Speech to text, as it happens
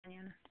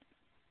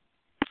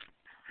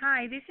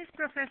Hi, this is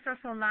Professor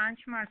Solange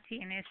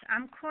Martinez.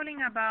 I'm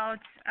calling about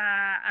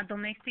a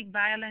domestic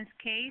violence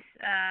case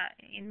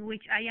in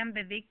which I am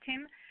the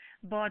victim,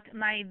 but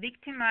my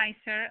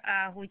victimizer,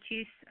 which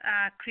is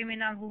a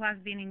criminal who has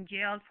been in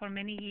jail for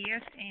many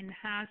years and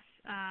has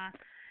a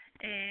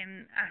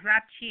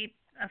rap sheet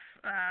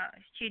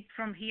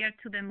from here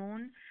to the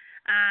moon.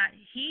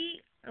 He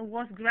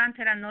was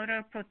granted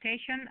another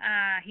protection,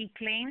 he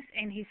claims,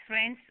 and his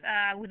friends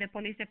with the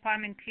police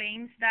department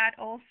claims that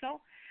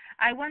also.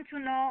 I want to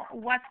know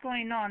what's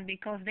going on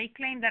because they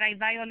claim that I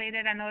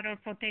violated another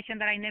protection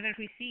that I never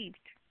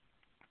received.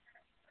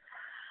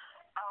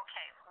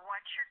 Okay, what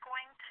you're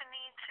going to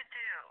need to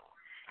do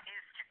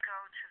is to go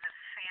to the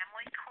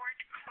Family Court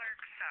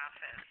Clerk's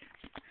Office,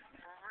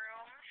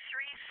 room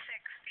 360,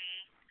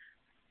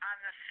 on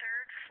the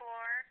third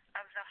floor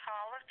of the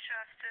Hall of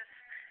Justice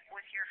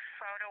with your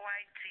photo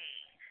ID,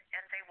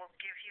 and they will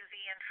give you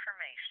the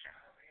information.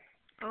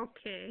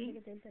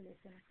 Okay.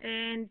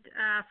 And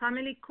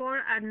Family Court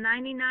at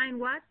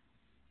 99 what?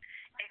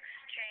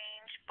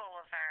 Exchange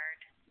Boulevard.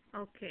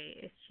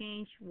 Okay,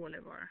 Exchange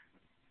Boulevard.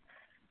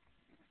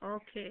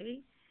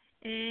 Okay.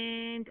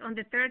 And on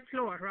the third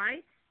floor,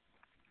 right?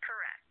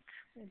 Correct.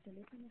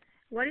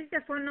 What is the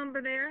phone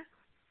number there?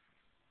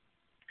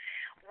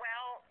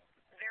 Well,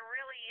 there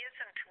really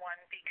isn't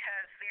one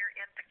because they're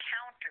at the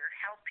counter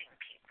helping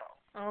people.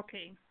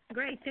 Okay,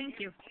 great,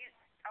 thank you.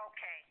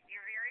 Okay,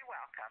 you're very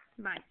welcome.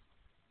 Bye.